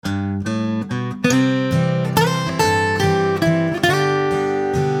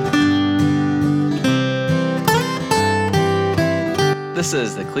This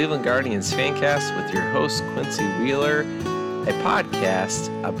is the Cleveland Guardians Fancast with your host, Quincy Wheeler, a podcast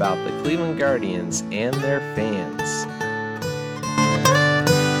about the Cleveland Guardians and their fans.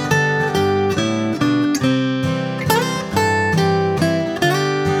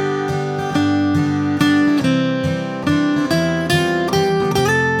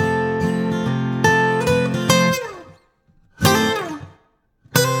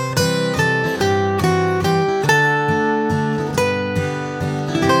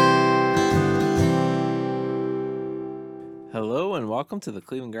 Hello and welcome to the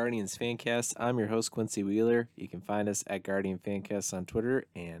Cleveland Guardians Fancast. I'm your host, Quincy Wheeler. You can find us at Guardian Fancast on Twitter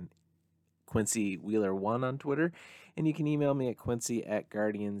and Quincy Wheeler1 on Twitter. And you can email me at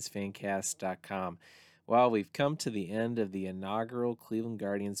quincy@guardiansfancast.com. Well, we've come to the end of the inaugural Cleveland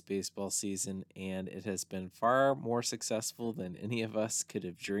Guardians baseball season, and it has been far more successful than any of us could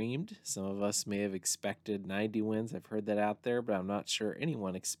have dreamed. Some of us may have expected 90 wins. I've heard that out there, but I'm not sure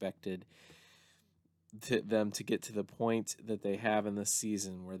anyone expected them to get to the point that they have in this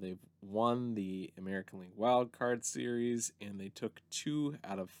season, where they've won the American League Wild Card Series and they took 2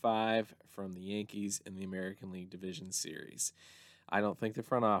 out of 5 from the Yankees in the American League Division Series. I don't think the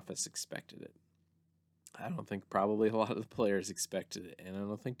front office expected it. I don't think probably a lot of the players expected it, and I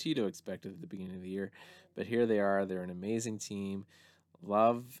don't think Tito expected it at the beginning of the year. But here they are. They're an amazing team.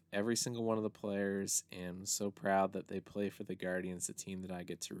 Love every single one of the players, and I'm so proud that they play for the Guardians, the team that I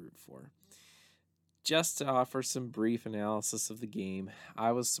get to root for. Just to offer some brief analysis of the game,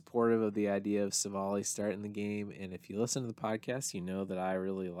 I was supportive of the idea of Civale starting the game, and if you listen to the podcast, you know that I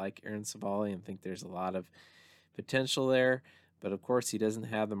really like Aaron Civale and think there's a lot of potential there, but of course he doesn't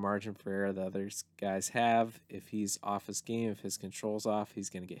have the margin for error that other guys have. If he's off his game, if his control's off, he's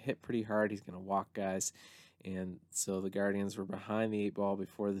going to get hit pretty hard, he's going to walk guys, and so the Guardians were behind the 8 ball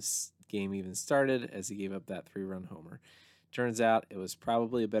before this game even started as he gave up that 3-run homer. Turns out it was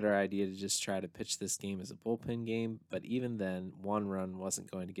probably a better idea to just try to pitch this game as a bullpen game, but even then, 1 run wasn't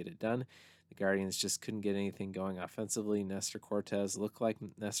going to get it done. The Guardians just couldn't get anything going offensively. Nestor Cortes looked like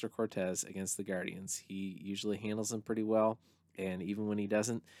Nestor Cortes against the Guardians. He usually handles them pretty well, and even when he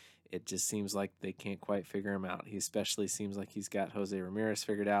doesn't, it just seems like they can't quite figure him out. He especially seems like he's got Jose Ramirez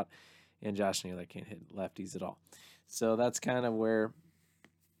figured out, and Josh Naylor can't hit lefties at all. So that's kind of where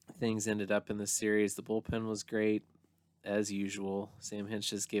things ended up in this series. The bullpen was great. As usual, Sam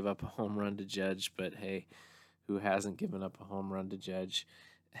Hinch just gave up a home run to Judge, but hey, who hasn't given up a home run to Judge?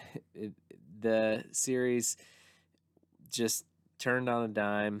 The series just turned on a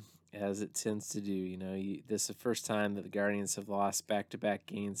dime, as it tends to do. This is the first time that the Guardians have lost back-to-back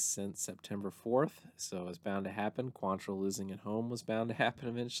games since September 4th, so it was bound to happen. Quantrill losing at home was bound to happen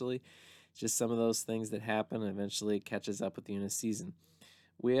eventually. Just some of those things that happen, and eventually it catches up with you in a season.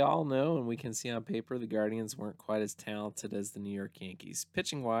 We all know, and we can see on paper, the Guardians weren't quite as talented as the New York Yankees.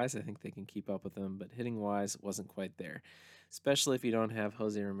 Pitching-wise, I think they can keep up with them, but hitting-wise, it wasn't quite there, especially if you don't have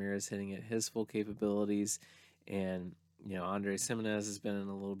Jose Ramirez hitting at his full capabilities. And, Andres Gimenez has been in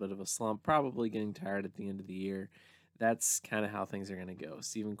a little bit of a slump, probably getting tired at the end of the year. That's kind of how things are going to go.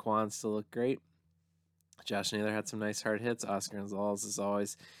 Steven Kwan still looked great. Josh Naylor had some nice hard hits. Oscar Gonzalez has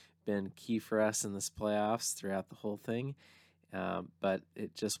always been key for us in this playoffs throughout the whole thing. But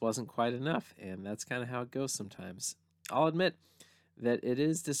it just wasn't quite enough, and that's kind of how it goes sometimes. I'll admit that it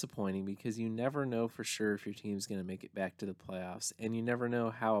is disappointing because you never know for sure if your team's going to make it back to the playoffs, and you never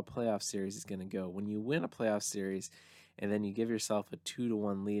know how a playoff series is going to go. When you win a playoff series and then you give yourself a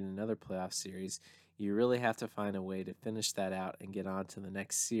 2-1 lead in another playoff series, you really have to find a way to finish that out and get on to the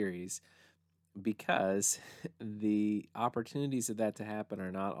next series, because the opportunities of that to happen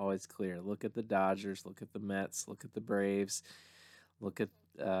are not always clear. Look at the Dodgers, look at the Mets, look at the Braves, look at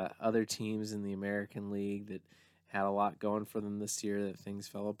other teams in the American League that had a lot going for them this year that things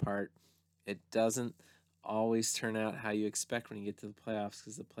fell apart. It doesn't always turn out how you expect when you get to the playoffs,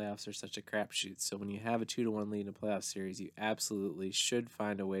 because the playoffs are such a crapshoot. So when you have a 2-1 lead in a playoff series, you absolutely should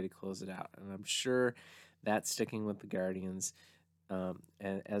find a way to close it out. And I'm sure that's sticking with the Guardians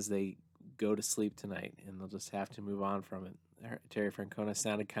and as they go to sleep tonight, and they'll just have to move on from it. Terry Francona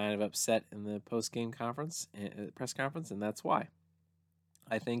sounded kind of upset in the post-game press conference, and that's why.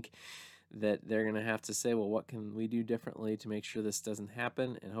 I think that they're going to have to say, well, what can we do differently to make sure this doesn't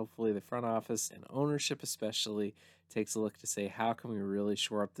happen? And hopefully the front office and ownership especially takes a look to say, how can we really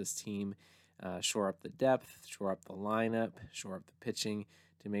shore up this team, shore up the depth, shore up the lineup, shore up the pitching,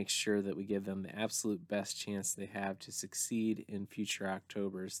 to make sure that we give them the absolute best chance they have to succeed in future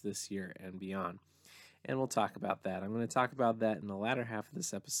Octobers this year and beyond. And we'll talk about that. I'm going to talk about that in the latter half of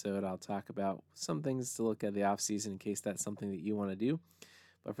this episode. I'll talk about some things to look at the offseason in case that's something that you want to do.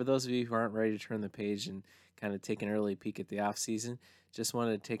 But for those of you who aren't ready to turn the page and kind of take an early peek at the offseason, just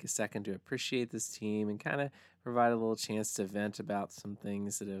wanted to take a second to appreciate this team and kind of provide a little chance to vent about some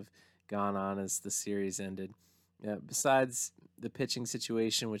things that have gone on as the series ended. Besides the pitching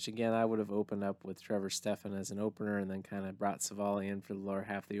situation, which again I would have opened up with Trevor Stephan as an opener and then kind of brought Savali in for the lower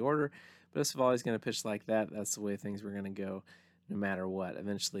half of the order. But if Savali's going to pitch like that, that's the way things were going to go no matter what.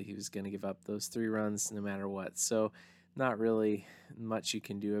 Eventually, he was going to give up those 3 runs no matter what. So, not really much you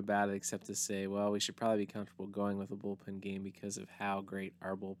can do about it except to say, well, we should probably be comfortable going with a bullpen game because of how great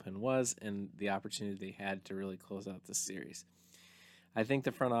our bullpen was and the opportunity they had to really close out the series. I think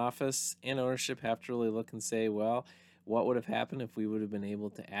the front office and ownership have to really look and say, well, what would have happened if we would have been able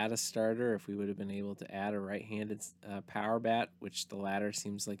to add a starter, if we would have been able to add a right-handed power bat, which the latter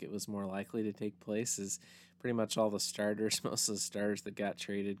seems like it was more likely to take place, as pretty much all the starters, most of the starters that got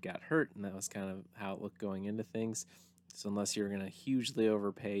traded got hurt, and that was kind of how it looked going into things. So unless you were going to hugely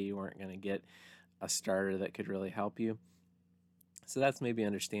overpay, you weren't going to get a starter that could really help you. So that's maybe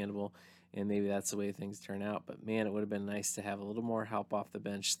understandable, and maybe that's the way things turn out. But man, it would have been nice to have a little more help off the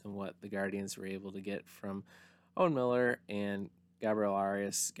bench than what the Guardians were able to get from Owen Miller and Gabriel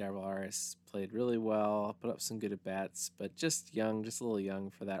Arias. Gabriel Arias played really well, put up some good at-bats, but just young, just a little young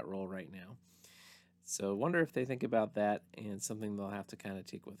for that role right now. So wonder if they think about that and something they'll have to kind of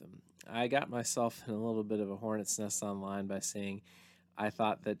take with them. I got myself in a little bit of a hornet's nest online by saying I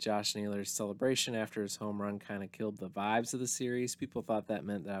thought that Josh Naylor's celebration after his home run kind of killed the vibes of the series. People thought that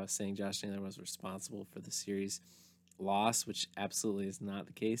meant that I was saying Josh Naylor was responsible for the series loss, which absolutely is not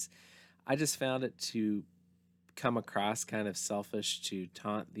the case. I just found it to come across kind of selfish to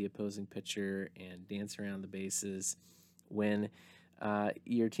taunt the opposing pitcher and dance around the bases when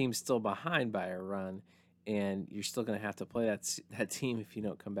your team's still behind by a run and you're still going to have to play that team if you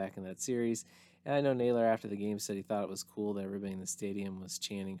don't come back in that series. And I know Naylor after the game said he thought it was cool that everybody in the stadium was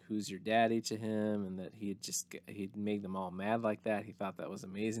chanting "Who's your daddy" to him, and that he'd made them all mad like that. He thought that was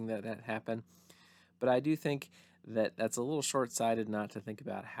amazing that happened. But I do think that that's a little short-sighted not to think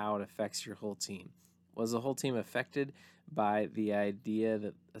about how it affects your whole team. Was the whole team affected by the idea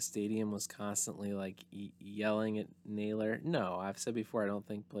that a stadium was constantly like yelling at Naylor? No, I've said before I don't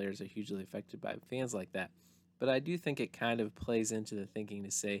think players are hugely affected by fans like that. But I do think it kind of plays into the thinking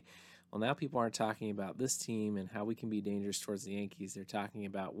to say, well, now people aren't talking about this team and how we can be dangerous towards the Yankees. They're talking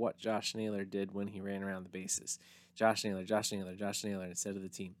about what Josh Naylor did when he ran around the bases. Josh Naylor, Josh Naylor, Josh Naylor instead of the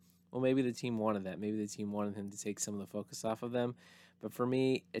team. Well, maybe the team wanted that. Maybe the team wanted him to take some of the focus off of them. But for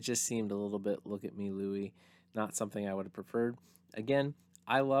me, it just seemed a little bit, look at me, Louie, not something I would have preferred. Again,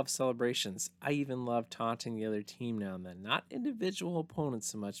 I love celebrations. I even love taunting the other team now and then. Not individual opponents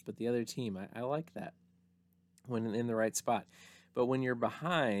so much, but the other team. I like that when in the right spot. But when you're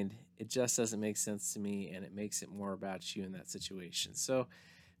behind, it just doesn't make sense to me, and it makes it more about you in that situation. So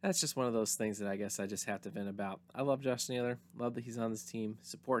that's just one of those things that I guess I just have to vent about. I love Josh Naylor. Love that he's on this team.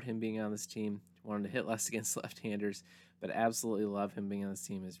 Support him being on this team. Wanted to hit less against left-handers, but absolutely love him being on this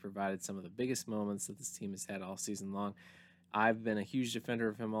team. Has provided some of the biggest moments that this team has had all season long. I've been a huge defender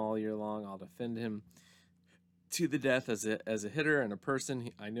of him all year long. I'll defend him to the death as a hitter and a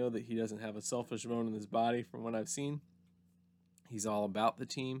person. I know that he doesn't have a selfish bone in his body from what I've seen. He's all about the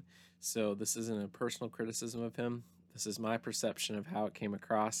team, so this isn't a personal criticism of him. This is my perception of how it came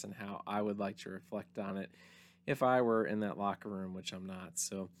across and how I would like to reflect on it if I were in that locker room, which I'm not.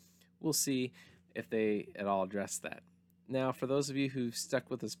 So we'll see if they at all address that. Now, for those of you who've stuck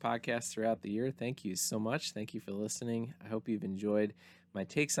with this podcast throughout the year, thank you so much. Thank you for listening. I hope you've enjoyed my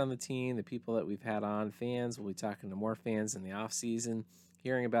takes on the team, the people that we've had on, fans. We'll be talking to more fans in the off season,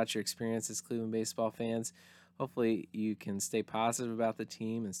 hearing about your experience as Cleveland baseball fans. Hopefully you can stay positive about the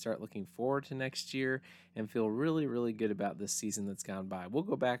team and start looking forward to next year and feel really, really good about this season that's gone by. We'll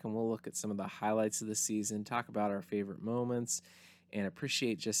go back and we'll look at some of the highlights of the season, talk about our favorite moments, and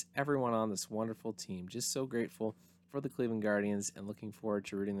appreciate just everyone on this wonderful team. Just so grateful for the Cleveland Guardians and looking forward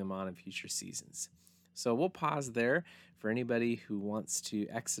to rooting them on in future seasons. So we'll pause there for anybody who wants to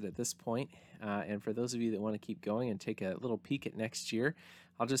exit at this point. And for those of you that want to keep going and take a little peek at next year,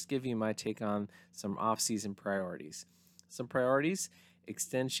 I'll just give you my take on some off-season priorities. Some priorities: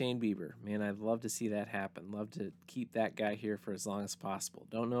 extend Shane Bieber. Man, I'd love to see that happen. Love to keep that guy here for as long as possible.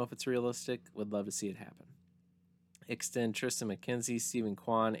 Don't know if it's realistic. Would love to see it happen. Extend Tristan McKenzie, Steven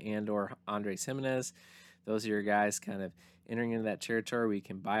Kwan, and or Andres Jimenez. Those are your guys kind of entering into that territory where you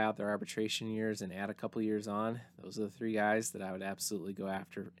can buy out their arbitration years and add a couple years on. Those are the 3 guys that I would absolutely go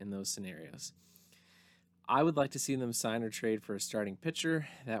after in those scenarios. I would like to see them sign or trade for a starting pitcher.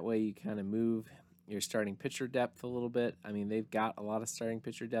 That way you kind of move your starting pitcher depth a little bit. I mean, they've got a lot of starting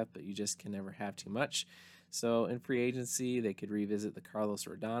pitcher depth, but you just can never have too much. So in free agency, they could revisit the Carlos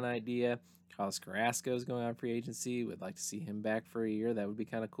Rodon idea, Carlos Carrasco is going on free agency. Would like to see him back for a year. That would be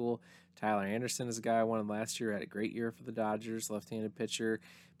kind of cool. Tyler Anderson is a guy I wanted last year. Had a great year for the Dodgers. Left-handed pitcher.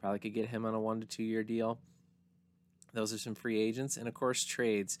 Probably could get him on a 1 to 2 year deal. Those are some free agents. And, of course,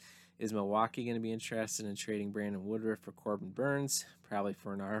 trades. Is Milwaukee going to be interested in trading Brandon Woodruff for Corbin Burns? Probably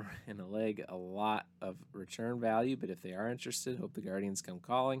for an arm and a leg. A lot of return value, but if they are interested, hope the Guardians come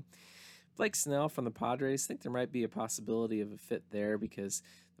calling. Blake Snell from the Padres, think there might be a possibility of a fit there because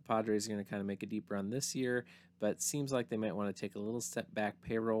the Padres are going to kind of make a deep run this year, but seems like they might want to take a little step back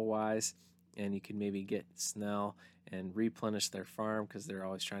payroll-wise, and you could maybe get Snell and replenish their farm because they're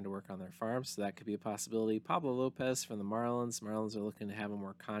always trying to work on their farm, so that could be a possibility. Pablo Lopez from the Marlins. Marlins are looking to have a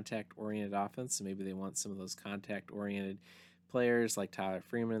more contact-oriented offense, so maybe they want some of those contact-oriented players like Tyler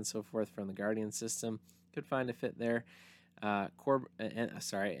Freeman and so forth from the Guardian system. Could find a fit there. Tyler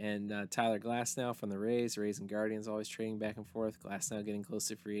Glasnow from the Rays. Rays and Guardians always trading back and forth. Glasnow getting close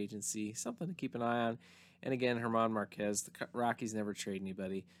to free agency. Something to keep an eye on. And again, German Marquez. The Rockies never trade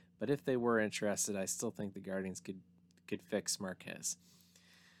anybody, but if they were interested, I still think the Guardians could fix Marquez.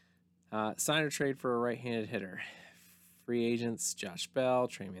 Sign or trade for a right-handed hitter. Free agents: Josh Bell,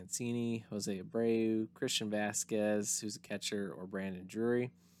 Trey Mancini, Jose Abreu, Christian Vasquez, who's a catcher, or Brandon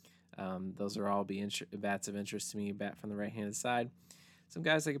Drury. Those are all bats of interest to me, bat from the right-handed side. Some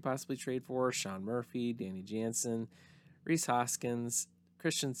guys I could possibly trade for: Sean Murphy, Danny Jansen, Rhys Hoskins,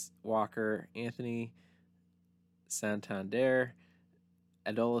 Christian Walker, Anthony Santander,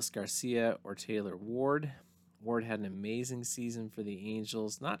 Adolis Garcia, or Taylor Ward. Ward had an amazing season for the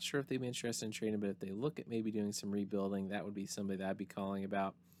Angels. Not sure if they'd be interested in trading, but if they look at maybe doing some rebuilding, that would be somebody that I'd be calling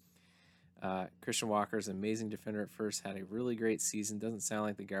about. Christian Walker's an amazing defender at first, had a really great season. Doesn't sound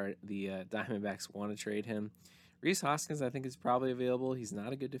like the Diamondbacks want to trade him. Rhys Hoskins, I think, is probably available. He's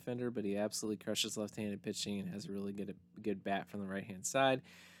not a good defender, but he absolutely crushes left-handed pitching and has a really good bat from the right-hand side.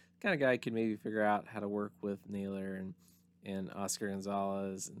 The kind of guy could maybe figure out how to work with Naylor and Oscar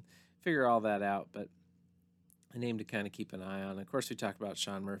Gonzalez and figure all that out, but a name to kind of keep an eye on. Of course, we talked about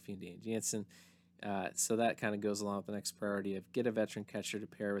Sean Murphy and Danny Jansen. So that kind of goes along with the next priority of get a veteran catcher to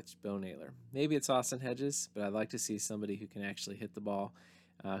pair with Bo Naylor. Maybe it's Austin Hedges, but I'd like to see somebody who can actually hit the ball,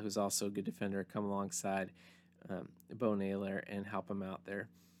 who's also a good defender, come alongside Bo Naylor and help him out there.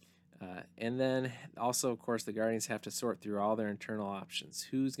 And then also, of course, the Guardians have to sort through all their internal options.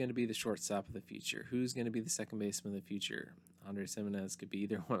 Who's going to be the shortstop of the future? Who's going to be the second baseman of the future? Andres Gimenez could be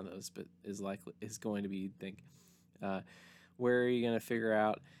either one of those, but is going to be, you'd think. Where are you going to figure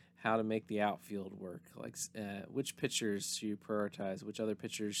out how to make the outfield work? Like which pitchers should you prioritize? Which other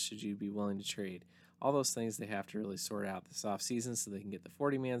pitchers should you be willing to trade? All those things they have to really sort out this offseason so they can get the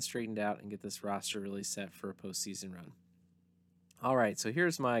 40-man straightened out and get this roster really set for a postseason run. All right, so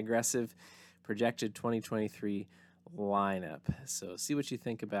here's my aggressive projected 2023 lineup. So see what you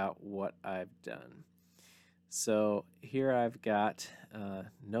think about what I've done. So here I've got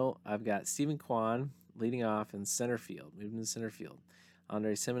Stephen Kwan leading off in center field, moving to center field.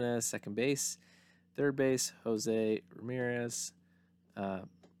 Andres Gimenez, second base. Third base, Jose Ramirez.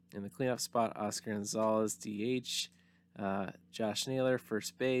 In the cleanup spot, Oscar Gonzalez, DH. Josh Naylor,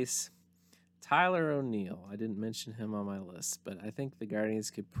 first base. Tyler O'Neill, I didn't mention him on my list, but I think the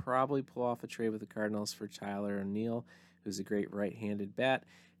Guardians could probably pull off a trade with the Cardinals for Tyler O'Neill, who's a great right-handed bat.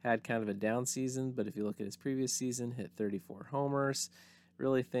 Had kind of a down season, but if you look at his previous season, hit 34 homers.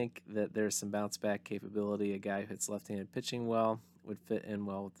 Really think that there's some bounce-back capability. A guy who hits left-handed pitching well would fit in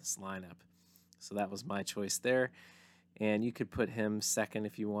well with this lineup. So that was my choice there. And you could put him second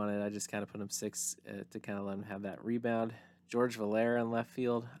if you wanted. I just kind of put him sixth to kind of let him have that rebound. George Valera in left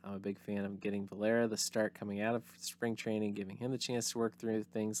field. I'm a big fan of getting Valera the start coming out of spring training, giving him the chance to work through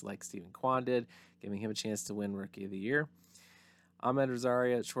things like Stephen Kwan did, giving him a chance to win Rookie of the Year. Ahmed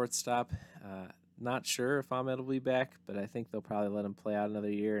Rosario at shortstop. Not sure if Ahmed will be back, but I think they'll probably let him play out another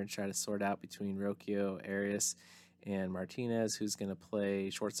year and try to sort out between Rocchio, Arias, and Martinez, who's going to play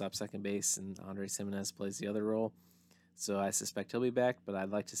shortstop, second base, and Andres Gimenez plays the other role. So I suspect he'll be back, but I'd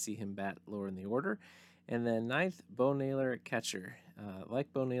like to see him bat lower in the order. And then ninth, Bo Naylor at catcher.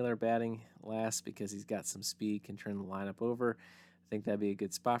 Like Bo Naylor batting last because he's got some speed, can turn the lineup over. I think that'd be a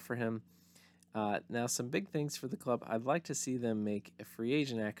good spot for him. Now, some big things for the club. I'd like to see them make a free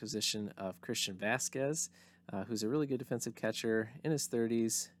agent acquisition of Christian Vasquez, who's a really good defensive catcher in his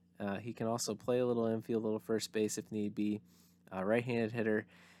 30s. He can also play a little infield, a little first base if need be, right-handed hitter.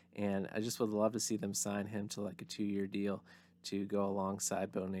 And I just would love to see them sign him to like a 2-year deal to go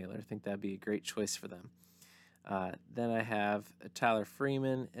alongside Bo Naylor. I think that'd be a great choice for them. Then I have Tyler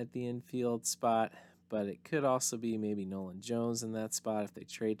Freeman at the infield spot, but it could also be maybe Nolan Jones in that spot if they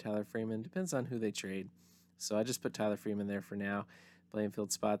trade Tyler Freeman. Depends on who they trade. So I just put Tyler Freeman there for now, playing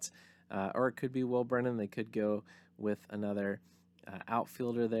field spots. Or it could be Will Brennan. They could go with another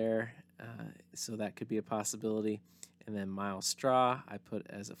outfielder there, so that could be a possibility. And then Miles Straw, I put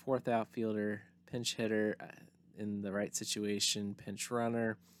as a fourth outfielder, pinch hitter in the right situation, pinch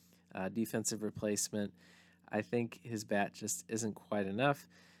runner, defensive replacement. I think his bat just isn't quite enough,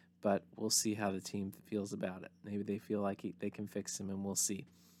 but we'll see how the team feels about it. Maybe they feel like they can fix him, and we'll see.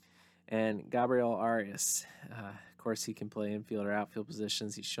 And Gabriel Arias, of course, he can play infield or outfield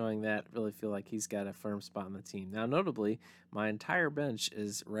positions. He's showing that. Really feel like he's got a firm spot on the team. Now, notably, my entire bench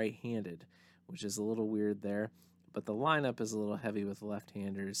is right-handed, which is a little weird there. But the lineup is a little heavy with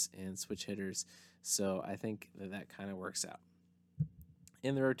left-handers and switch hitters, so I think that kind of works out.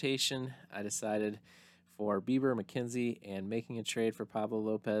 In the rotation, I decided for Bieber, McKenzie, and making a trade for Pablo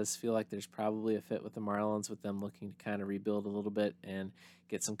Lopez. Feel like there's probably a fit with the Marlins, with them looking to kind of rebuild a little bit and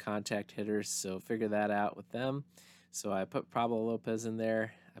get some contact hitters, so figure that out with them. So I put Pablo Lopez in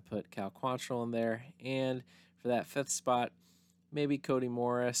there, I put Cal Quantrill in there, and for that fifth spot, maybe Cody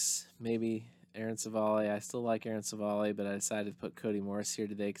Morris, maybe Aaron Savali. I still like Aaron Savali, but I decided to put Cody Morris here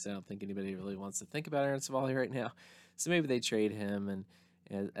today because I don't think anybody really wants to think about Aaron Savali right now. So maybe they trade him and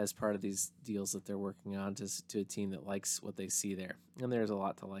as part of these deals that they're working on to a team that likes what they see there. And there's a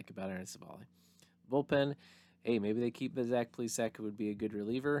lot to like about Aaron Savali. Bullpen, hey, maybe they keep Zach Plesac, who would be a good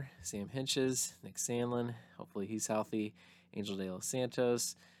reliever. Sam Hinches, Nick Sandlin, hopefully he's healthy. Angel De Los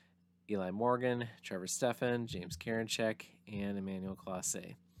Santos, Eli Morgan, Trevor Stephan, James Karinchak, and Emmanuel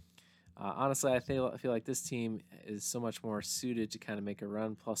Clase. Honestly, I feel like this team is so much more suited to kind of make a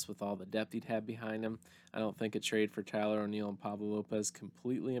run, plus with all the depth you'd have behind them. I don't think a trade for Tyler O'Neill and Pablo Lopez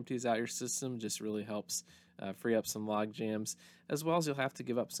completely empties out your system, just really helps free up some log jams, as well as you'll have to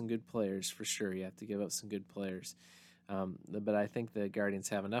give up some good players for sure. You have to give up some good players. But I think the Guardians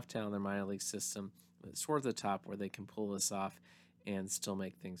have enough talent in their minor league system that's towards the top where they can pull this off and still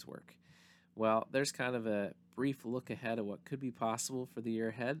make things work. Well, there's kind of a brief look ahead of what could be possible for the year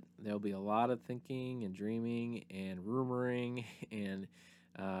ahead. There'll be a lot of thinking and dreaming and rumoring and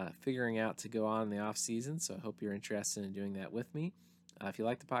figuring out to go on in the off season. So I hope you're interested in doing that with me. If you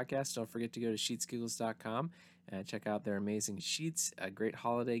like the podcast, don't forget to go to sheetsgiggles.com and check out their amazing sheets, great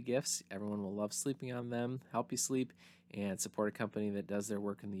holiday gifts. Everyone will love sleeping on them, help you sleep, and support a company that does their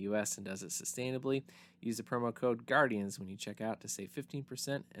work in the U.S. and does it sustainably. Use the promo code GUARDIANS when you check out to save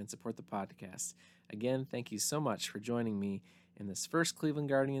 15% and support the podcast. Again, thank you so much for joining me in this first Cleveland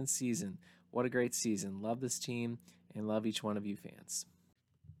Guardians season. What a great season. Love this team and love each one of you fans.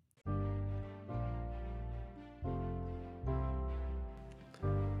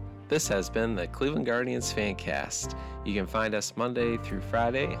 This has been the Cleveland Guardians Fancast. You can find us Monday through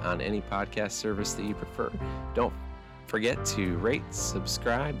Friday on any podcast service that you prefer. Don't forget to rate,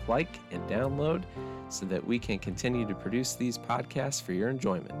 subscribe, like, and download so that we can continue to produce these podcasts for your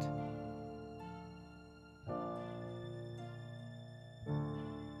enjoyment.